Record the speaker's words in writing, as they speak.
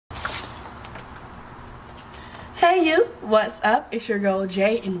Hey you, what's up? It's your girl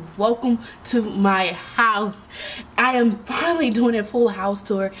Jay and welcome to my house. I am finally doing a full house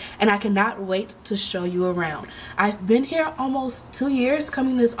tour and I cannot wait to show you around. I've been here almost 2 years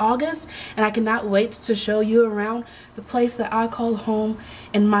coming this August and I cannot wait to show you around the place that I call home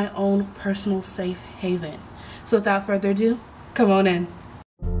in my own personal safe haven. So without further ado, come on in.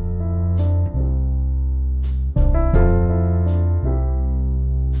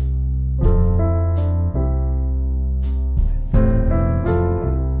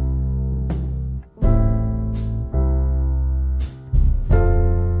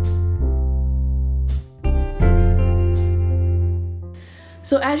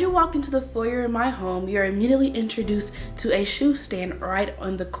 So as you walk into the foyer in my home, you're immediately introduced to a shoe stand right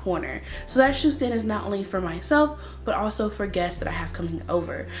on the corner. So that shoe stand is not only for myself, but also for guests that I have coming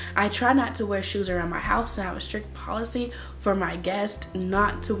over. I try not to wear shoes around my house, so I have a strict policy for my guests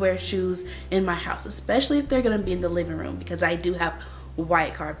not to wear shoes in my house, especially if they're gonna be in the living room, because I do have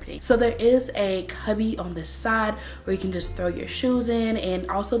white carpeting. So there is a cubby on this side where you can just throw your shoes in, and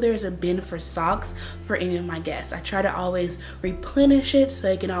also there's a bin for socks for any of my guests. I try to always replenish it so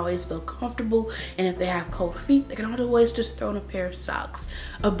they can always feel comfortable, and if they have cold feet they can always just throw in a pair of socks.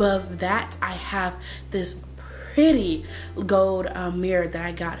 Above that I have this pretty gold mirror that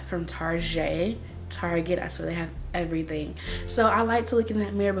I got from Target. That's where they have everything. So I like to look in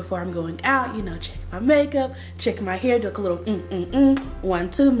that mirror before I'm going out, you know, check my makeup, check my hair, do a little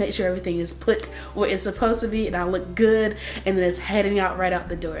 1, 2, make sure everything is put where it's supposed to be and I look good, and then it's heading out right out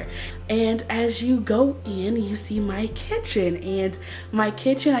the door. And as you go in, you see my kitchen, and my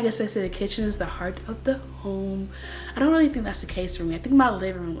kitchen, I guess I say the kitchen is the heart of the home. I don't really think that's the case for me. I think my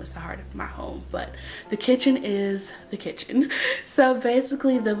living room was the heart of my home, but the kitchen is the kitchen. So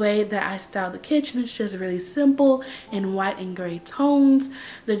basically the way that I style the kitchen is just really simple in white and gray tones.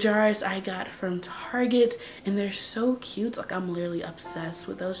 The jars I got from Target and they're so cute. Like, I'm literally obsessed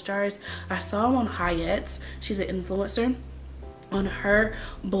with those jars. I saw them on Hyatt's. She's an influencer, on her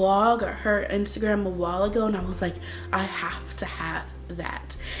blog or her Instagram a while ago, and I was like, I have to have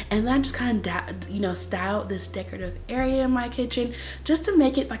that. And then I just kind of, you know, styled this decorative area in my kitchen just to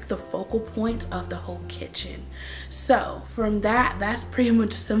make it like the focal point of the whole kitchen. So from that's pretty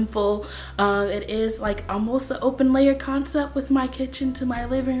much simple. It is like almost an open layer concept with my kitchen to my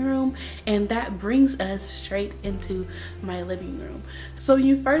living room, and that brings us straight into my living room. So when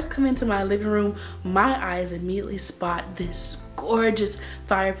you first come into my living room, my eyes immediately spot this gorgeous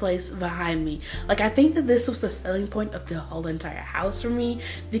fireplace behind me. Like, I think that this was the selling point of the whole entire house for me,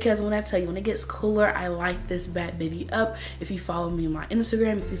 because when I tell you, when it gets cooler, I light this bad baby up. If you follow me on my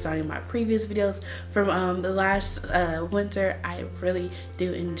Instagram, if you saw any of my previous videos from the last winter, I really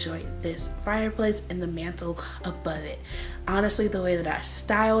do enjoy this fireplace and the mantle above it. Honestly, the way that I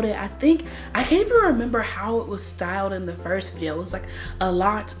styled it, I think I can't even remember how it was styled in the first video. It was like a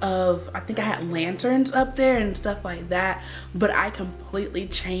lot of, I think I had lanterns up there and stuff like that, but I completely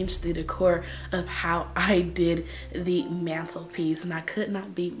changed the decor of how I did the mantelpiece, and I could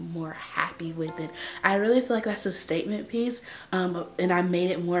not be more happy with it. I really feel like that's a statement piece, and I made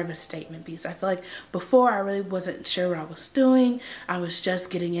it more of a statement piece. I feel like before I really wasn't sure what I was doing. I was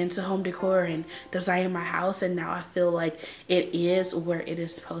just getting into home decor and designing my house, and now I feel like it is where it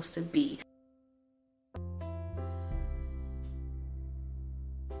is supposed to be.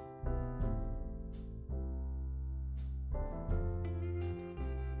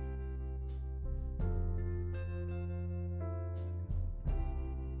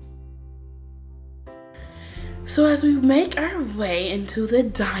 So as we make our way into the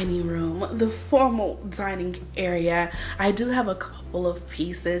dining room, the formal dining area, I do have a couple of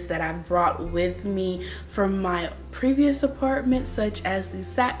pieces that I brought with me from my previous apartment, such as the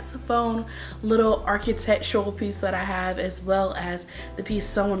saxophone little architectural piece that I have, as well as the piece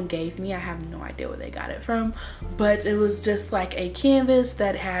someone gave me. I have no idea where they got it from, but it was just like a canvas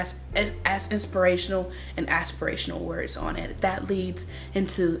that has as inspirational and aspirational words on it. That leads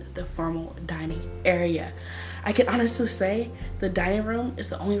into the formal dining area. I can honestly say the dining room is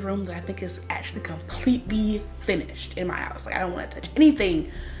the only room that I think is actually completely finished in my house. Like, I don't want to touch anything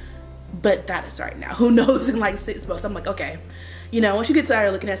but that is right now. Who knows in like 6 months? I'm like, okay, you know, once you get tired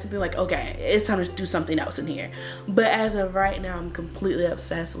of looking at something, like, okay, it's time to do something else in here. But as of right now, I'm completely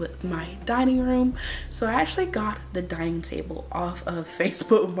obsessed with my dining room. So I actually got the dining table off of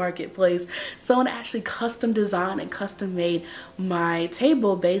Facebook Marketplace. Someone actually custom designed and custom made my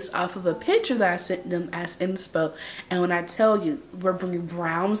table based off of a picture that I sent them as inspo. And when I tell you, we're bringing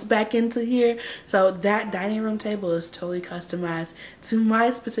browns back into here. So that dining room table is totally customized to my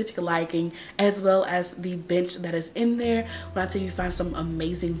specific liking, as well as the bench that is in there. When I tell honestly, you find some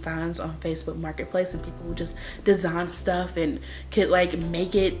amazing finds on Facebook Marketplace, and people who just design stuff and could like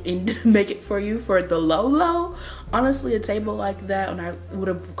make it for you for the low. Honestly, a table like that would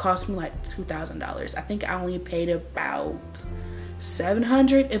have cost me like $2,000. I think I only paid about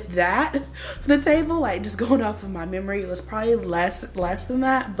 $700, if that, for the table. Like, just going off of my memory, it was probably less than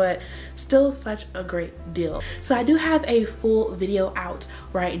that, but still such a great deal. So I do have a full video out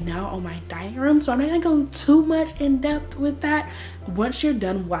right now on my dining room, so I'm not gonna go too much in depth with that. Once you're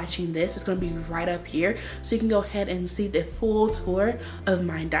done watching this, it's gonna be right up here, so you can go ahead and see the full tour of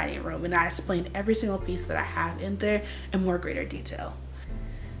my dining room, and I explain every single piece that I have in there in more greater detail.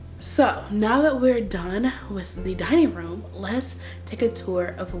 So now that we're done with the dining room, let's take a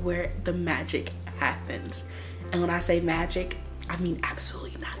tour of where the magic happens. And when I say magic, I mean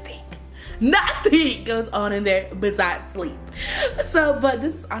absolutely nothing. Nothing goes on in there besides sleep. So, but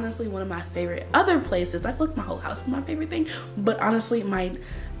this is honestly one of my favorite other places. I feel like my whole house is my favorite thing, but honestly, my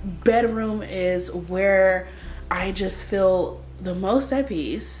bedroom is where I just feel the most at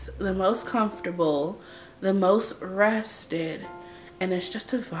peace, the most comfortable, the most rested. And it's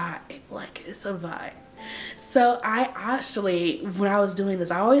just a vibe, like it's a vibe. So I actually, when I was doing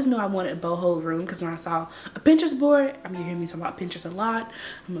this, I always knew I wanted a boho room, because when I saw a Pinterest board, I mean, you hear me talking about Pinterest a lot.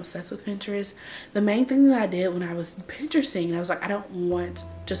 I'm obsessed with Pinterest. The main thing that I did when I was Pinteresting, I was like, I don't want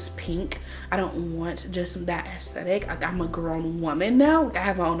just pink. I don't want just that aesthetic. Like, I'm a grown woman now. Like, I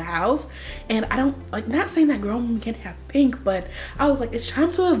have my own house, and I don't, like, not saying that grown women can't have pink, but I was like, it's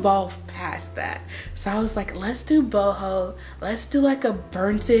time to evolve past that. So I was like, let's do boho. Let's do like a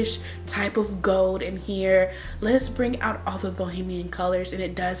burntish type of gold in here. Let's bring out all the bohemian colors, and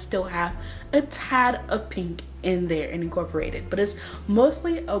it does still have a tad of pink in there and incorporated, but it's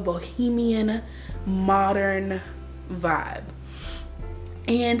mostly a bohemian modern vibe.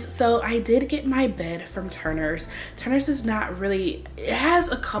 And so I did get my bed from Turner's. Turner's is not really, it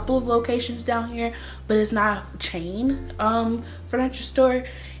has a couple of locations down here, but it's not a chain furniture store.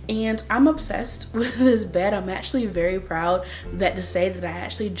 And I'm obsessed with this bed. I'm actually very proud to say that I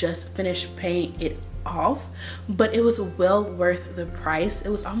actually just finished paying it off, but it was well worth the price. It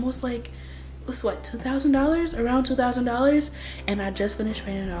was almost like, it was what, $2,000, around $2,000, and I just finished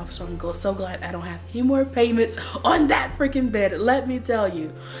paying it off. So I'm so glad I don't have any more payments on that freaking bed. Let me tell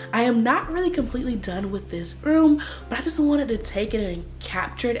you, I am not really completely done with this room, but I just wanted to take it and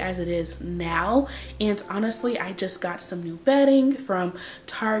capture it as it is now. And honestly, I just got some new bedding from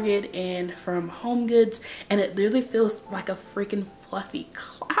Target and from Home Goods, and it literally feels like a freaking fluffy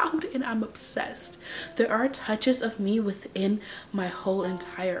cloud, and I'm obsessed. There are touches of me within my whole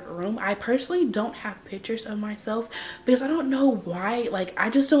entire room. I personally don't have pictures of myself because I don't know why. Like, I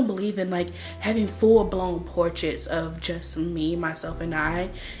just don't believe in like having full-blown portraits of just me, myself, and I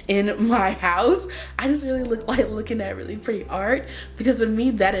in my house. I just really like looking at really pretty art, because to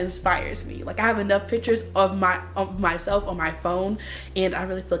me that inspires me. Like, I have enough pictures of myself on my phone, and I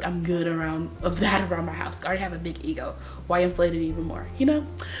really feel like I'm good around my house. I already have a big ego. Why inflate it even more, you know?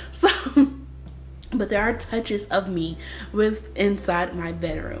 So but there are touches of me inside my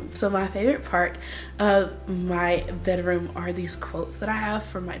bedroom. So my favorite part of my bedroom are these quotes that I have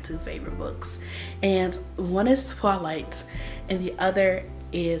from my two favorite books, and one is Twilight and the other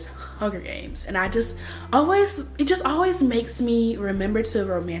is Hunger Games. And it just always makes me remember to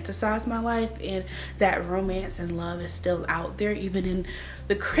romanticize my life, and that romance and love is still out there, even in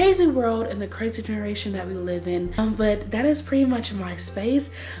the crazy world and the crazy generation that we live in. But that is pretty much my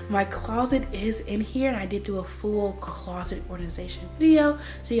space. My closet is in here, and I did do a full closet organization video,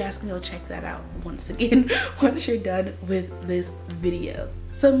 so you guys can go check that out once again once you're done with this video.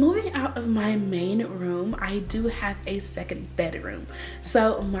 So moving out of my main room, I do have a second bedroom.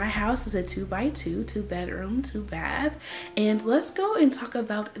 So my house is a 2x2, 2-bedroom, 2-bath, and let's go and talk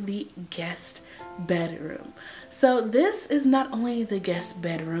about the guest bedroom. So this is not only the guest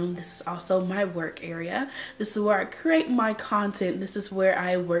bedroom, this is also my work area. This is where I create my content. This is where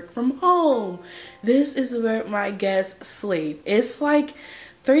I work from home. This is where my guests sleep. It's like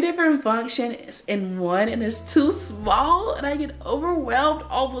 3 different functions in one, and it's too small, and I get overwhelmed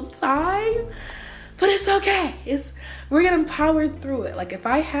all the time. But it's okay. We're gonna power through it. Like, if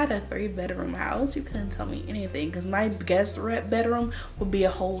I had a 3-bedroom house, you couldn't tell me anything, because my guest bedroom would be a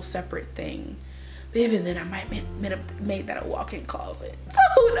whole separate thing. But even then, I might make that a walk-in closet. So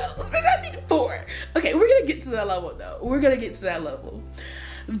who knows? Maybe I need 4. Okay, we're gonna get to that level though. We're gonna get to that level.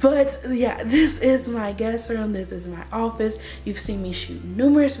 But yeah, this is my guest room, this is my office. You've seen me shoot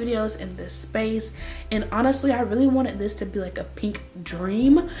numerous videos in this space, and honestly I really wanted this to be like a pink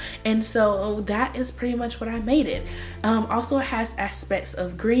dream, and so that is pretty much what I made it. Also it has aspects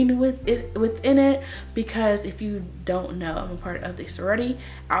of green within it, because if you don't know, I'm a part of the sorority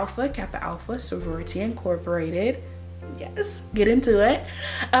Alpha Kappa Alpha Sorority Incorporated. Yes, get into it.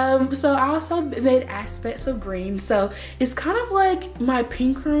 So I also made aspects of green, so it's kind of like my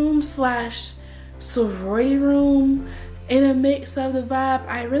pink room slash sorority room in a mix of the vibe.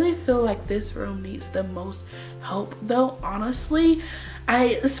 I really feel like this room needs the most help though, honestly.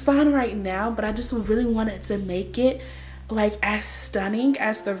 It's fine right now, but I just really wanted to make it like as stunning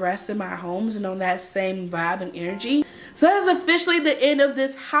as the rest of my homes and on that same vibe and energy. So that is officially the end of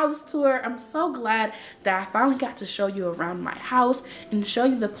this house tour. I'm so glad that I finally got to show you around my house and show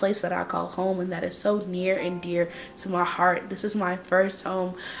you the place that I call home and that is so near and dear to my heart. This is my first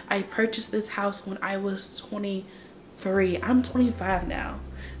home. I purchased this house when I was 23. I'm 25 now.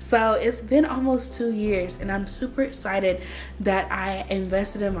 So it's been almost 2 years, and I'm super excited that I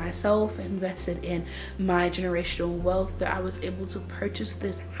invested in myself, invested in my generational wealth, that I was able to purchase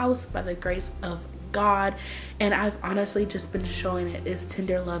this house by the grace of God. And I've honestly just been showing it its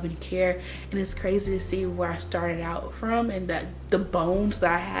tender love and care, and it's crazy to see where I started out from and that the bones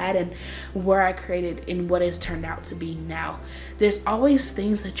that I had and where I created and what it's turned out to be now. There's always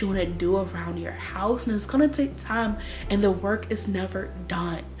things that you want to do around your house, and it's gonna take time, and the work is never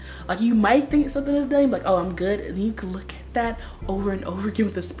done. Like, you might think something is done, like, oh, I'm good, and then you can look at that over and over again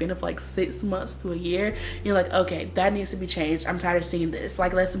with a span of like 6 months to a year. You're like, okay, that needs to be changed. I'm tired of seeing this.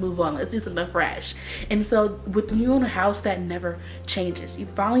 Like, let's move on. Let's do something fresh. And so when you own a house, that never changes. You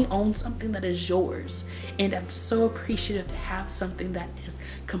finally own something that is yours, and I'm so appreciative to have something that is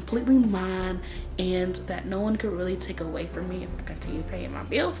completely mine and that no one could really take away from me if I continue paying my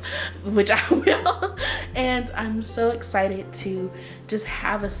bills, which I will. And I'm so excited to just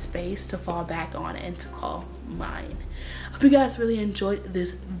have a space to fall back on and to call mine. Hope you guys really enjoyed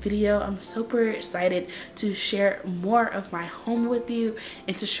this video. I'm super excited to share more of my home with you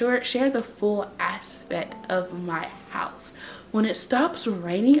and to share the full aspect of my house. When it stops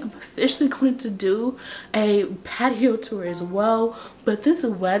raining, I'm officially going to do a patio tour as well. But this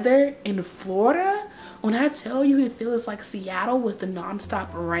weather in Florida, when I tell you it feels like Seattle with the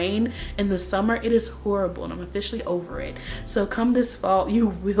non-stop rain in the summer, it is horrible, and I'm officially over it. So come this fall, you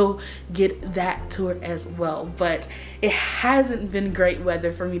will get that tour as well. But it hasn't been great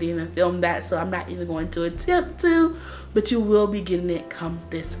weather for me to even film that, so I'm not even going to attempt to, but you will be getting it come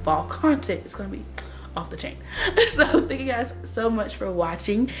this fall. Content is going to be off the chain. So thank you guys so much for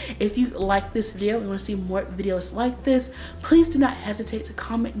watching. If you like this video and want to see more videos like this, please do not hesitate to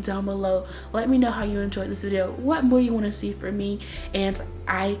comment down below. Let me know how you enjoyed this video, what more you want to see from me, and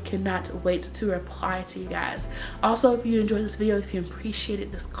I cannot wait to reply to you guys. Also, if you enjoyed this video, if you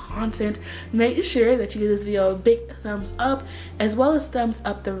appreciated this content, make sure that you give this video a big thumbs up, as well as thumbs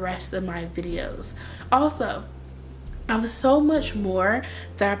up the rest of my videos. Also, I have so much more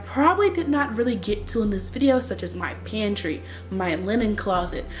that I probably did not really get to in this video, such as my pantry, my linen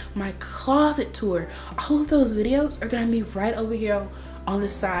closet, my closet tour. All of those videos are going to be right over here on the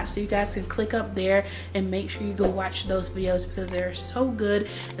side, so you guys can click up there and make sure you go watch those videos, because they're so good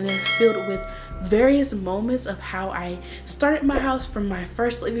and they're filled with various moments of how I started my house from my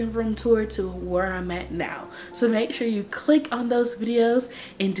first living room tour to where I'm at now. So make sure you click on those videos,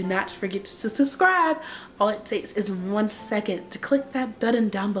 and do not forget to subscribe. All it takes is 1 second to click that button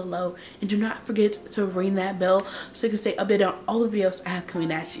down below, and do not forget to ring that bell so you can stay updated on all the videos I have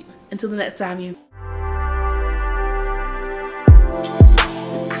coming at you. Until the next time, you